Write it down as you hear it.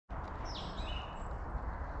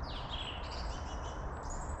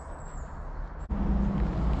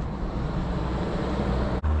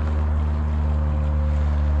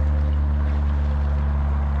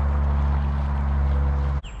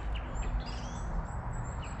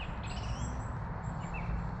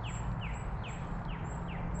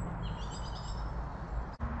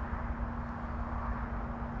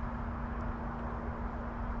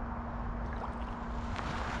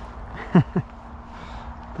That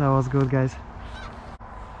was good, guys.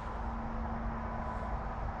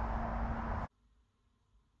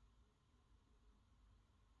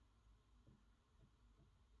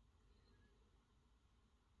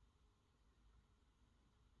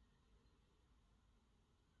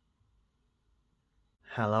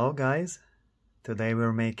 Hello guys, today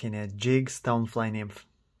we're making a jig stonefly nymph.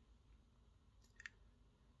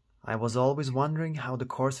 I was always wondering how the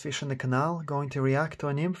coarse fish in the canal going to react to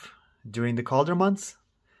a nymph during the colder months,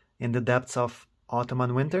 in the depths of autumn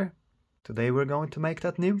and winter. Today we're going to make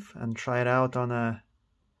that nymph and try it out on a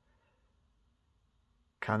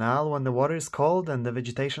canal when the water is cold and the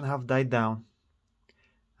vegetation have died down,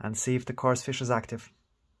 and see if the coarse fish is active.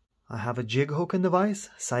 I have a jig hook in the vise,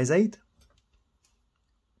 size 8.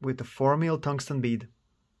 With a 4 mil tungsten bead.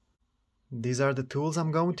 These are the tools I'm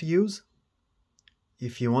going to use.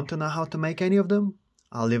 If you want to know how to make any of them,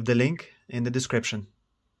 I'll leave the link in the description.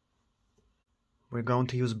 We're going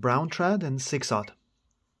to use brown thread and 6/0.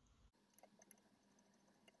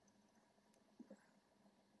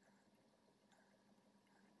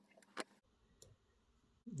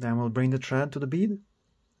 Then we'll bring the thread to the bead.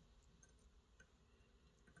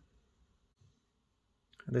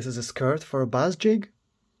 This is a skirt for a bass jig.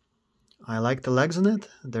 I like the legs on it,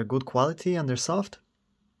 they're good quality and they're soft.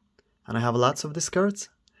 And I have lots of the skirts,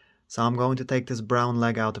 so I'm going to take this brown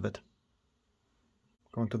leg out of it.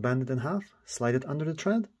 Going to bend it in half, slide it under the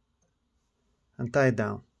thread, and tie it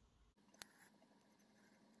down.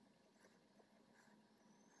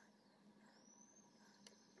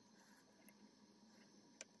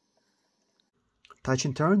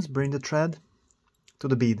 Touching turns, bring the thread to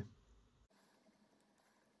the bead.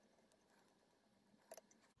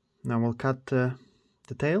 Now we'll cut the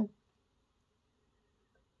tail.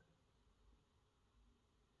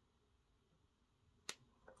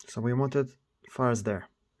 So we want it far as there.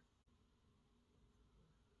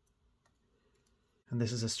 And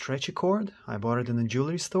this is a stretchy cord. I bought it in a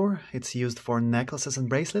jewelry store. It's used for necklaces and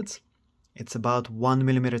bracelets. It's about 1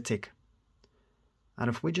 millimeter thick. And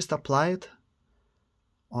if we just apply it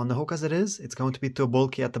on the hook as it is, it's going to be too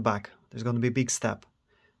bulky at the back. There's going to be a big step.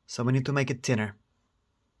 So we need to make it thinner.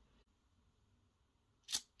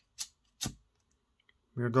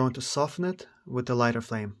 We're going to soften it with a lighter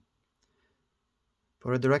flame.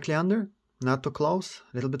 Put it directly under, not too close,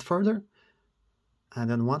 a little bit further. And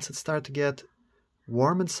then once it starts to get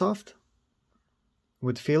warm and soft,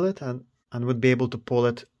 we'd feel it and would be able to pull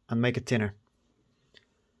it and make it thinner.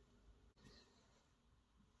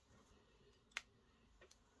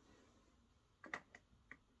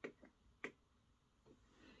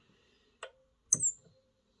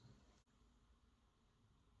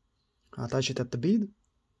 I'll touch it at the bead.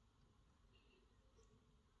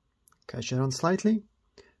 Catch it on slightly,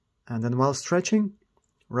 and then while stretching,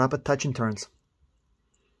 wrap it touching turns.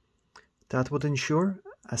 That would ensure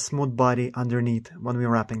a smooth body underneath when we're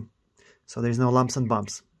wrapping, so there's no lumps and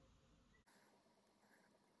bumps.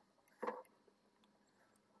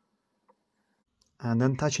 And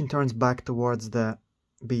then touching turns back towards the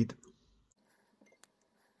bead.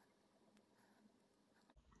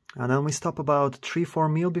 And then we stop about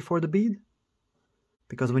 3-4 mil before the bead,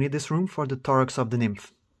 because we need this room for the thorax of the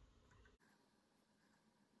nymph.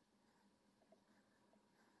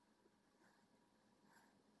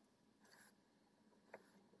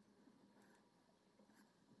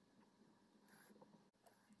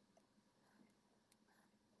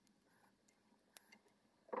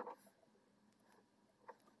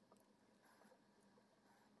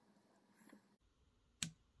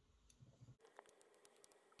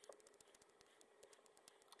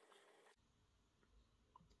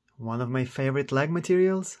 One of my favorite leg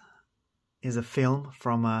materials is a film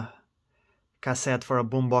from a cassette for a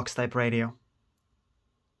boombox type radio.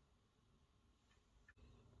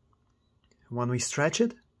 When we stretch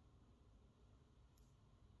it,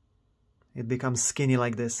 it becomes skinny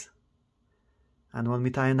like this. And when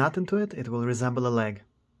we tie a knot into it, it will resemble a leg.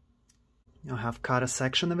 I have cut a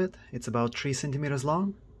section of it. It's about 3 centimeters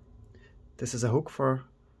long. This is a hook for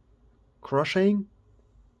crocheting.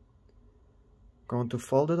 Going to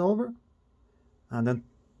fold it over and then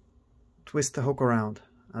twist the hook around,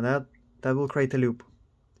 and that will create a loop.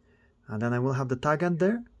 And then I will have the tag end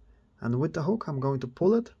there, and with the hook I'm going to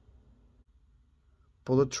pull it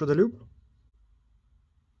through the loop.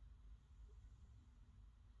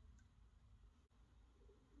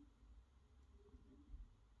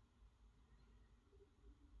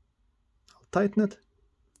 I'll tighten it.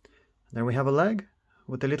 There we have a leg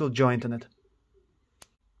with a little joint in it.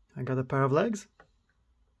 I got a pair of legs.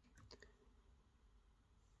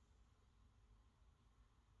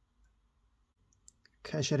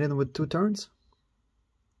 Catch it in with 2 turns.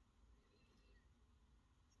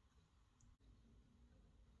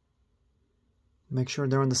 Make sure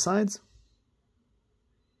they're on the sides.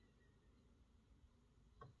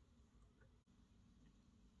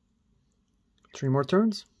 Three more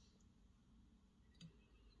turns.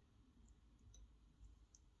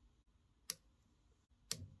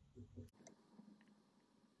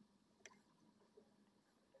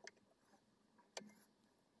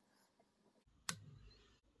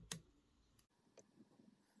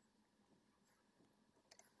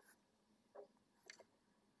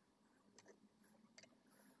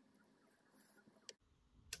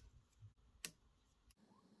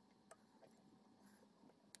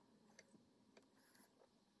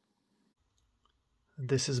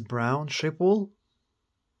 This is brown ship wool.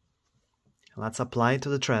 Let's apply it to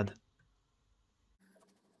the thread.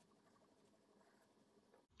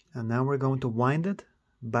 And now we're going to wind it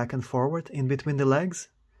back and forward in between the legs,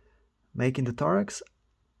 making the thorax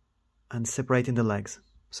and separating the legs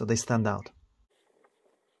so they stand out.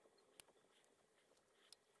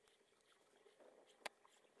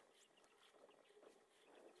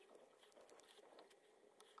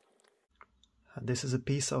 This is a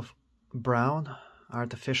piece of brown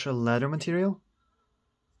artificial leather material.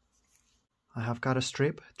 I have cut a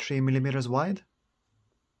strip 3 millimeters wide.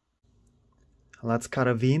 Let's cut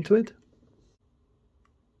a V into it.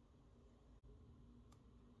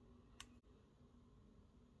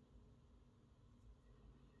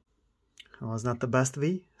 It was not the best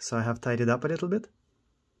V, so I have tidied up a little bit.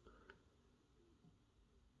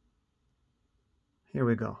 Here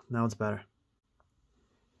we go, now it's better.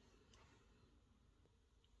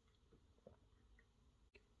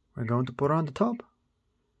 We're going to put her on the top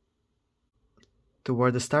to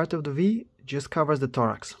where the start of the V just covers the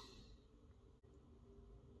thorax.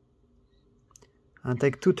 And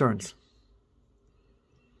take 2 turns.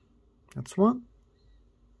 That's 1.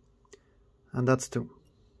 And that's 2.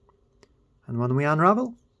 And when we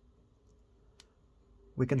unravel,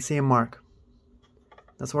 we can see a mark.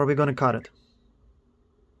 That's where we're going to cut it.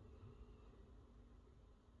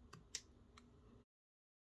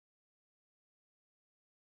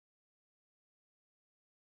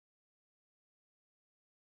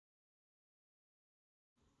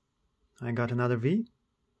 I got another V.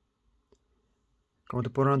 Going to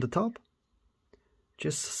put it on the top,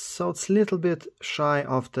 just so it's a little bit shy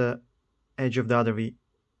of the edge of the other V,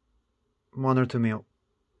 1 or 2 mil.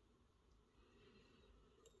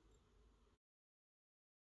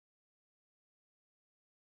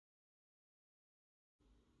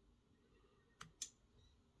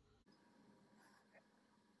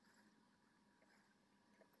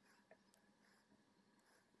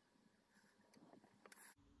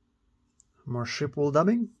 More ship wool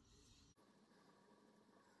dubbing.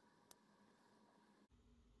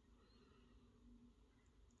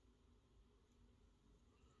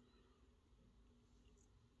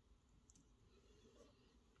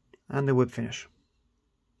 And the whip finish.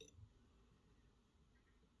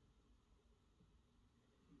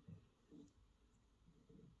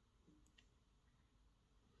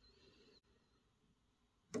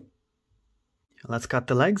 Let's cut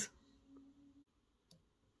the legs.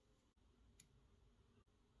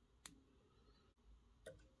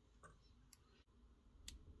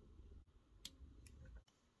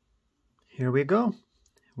 Here we go.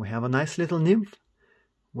 We have a nice little nymph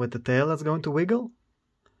with the tail that's going to wiggle,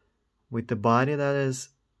 with the body that is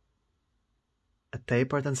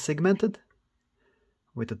tapered and segmented,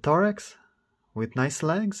 with the thorax, with nice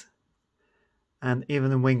legs, and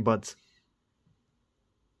even wing buds.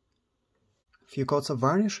 A few coats of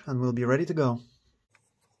varnish and we'll be ready to go.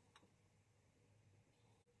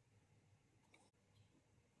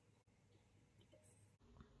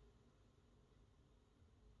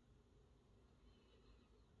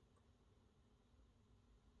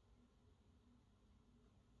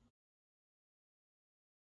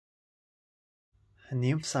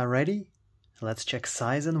 Nymphs are ready. Let's check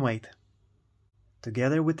size and weight.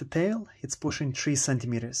 Together with the tail, it's pushing 3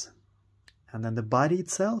 centimeters. And then the body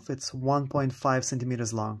itself, it's 1.5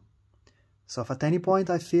 centimeters long. So if at any point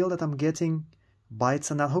I feel that I'm getting bites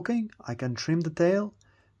and not hooking, I can trim the tail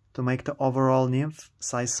to make the overall nymph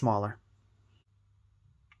size smaller.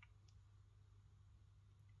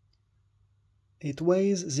 It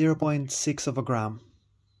weighs 0.6 of a gram.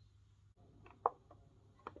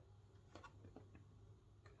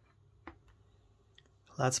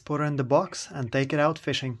 Let's put her in the box and take it out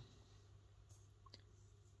fishing.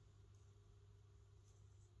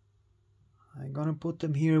 I'm gonna put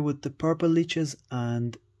them here with the purple leeches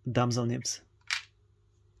and damsel nymphs.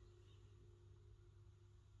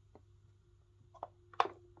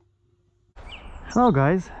 Hello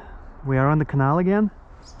guys, we are on the canal again.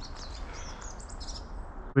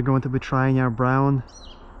 We're going to be trying our brown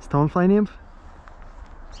stonefly nymph.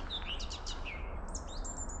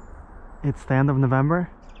 It's the end of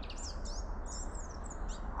November.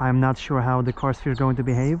 I'm not sure how the coarse fish are going to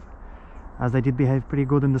behave, as they did behave pretty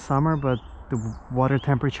good in the summer, but the water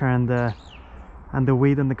temperature and the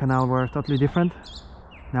weed in the canal were totally different.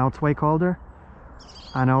 Now it's way colder,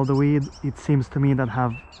 and all the weed, it seems to me, that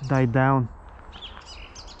have died down.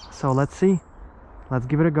 So let's see. Let's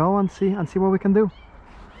give it a go and see what we can do.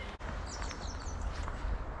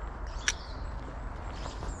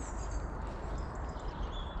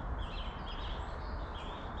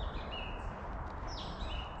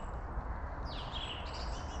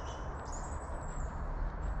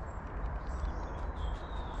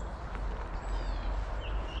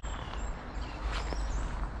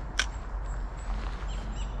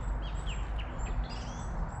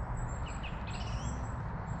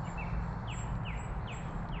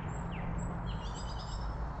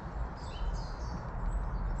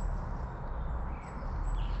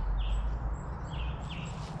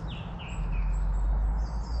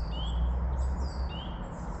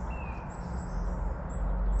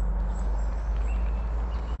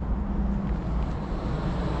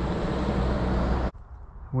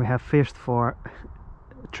 We have fished for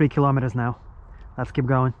 3 kilometers now. Let's keep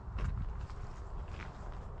going.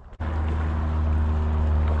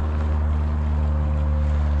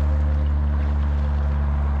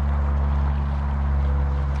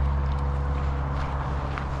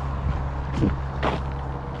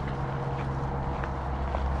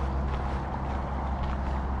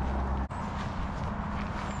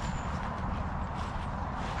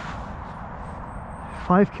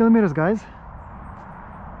 Five kilometers, guys.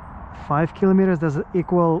 5 kilometers does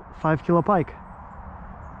equal 5 kilo pike,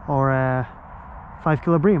 or 5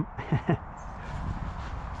 kilo bream.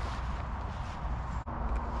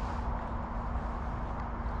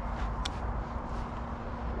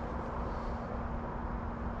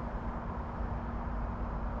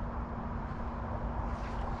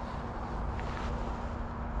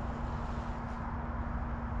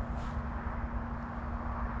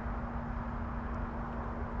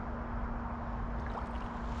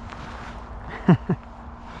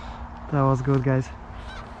 That was good, guys.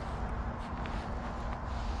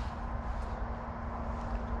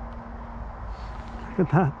 Look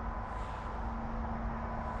at that.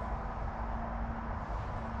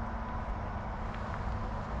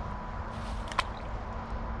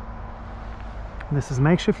 This is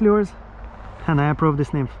makeshift lures, and I approve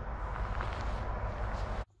this nymph.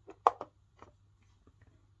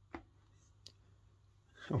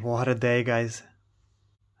 What a day, guys.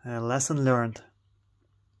 A lesson learned.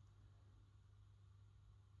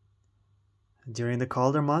 During the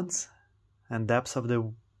colder months and depths of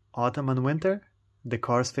the autumn and winter, the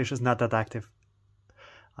coarse fish is not that active.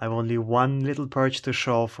 I have only one little perch to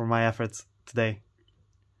show for my efforts today.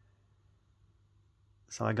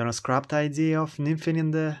 So I'm gonna scrap the idea of nymphing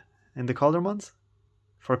in the colder months,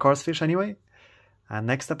 for coarse fish anyway. And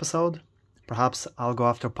next episode, perhaps I'll go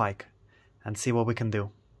after pike and see what we can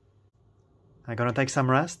do. I'm gonna take some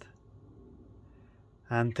rest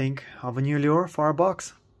and think of a new lure for our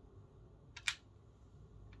box.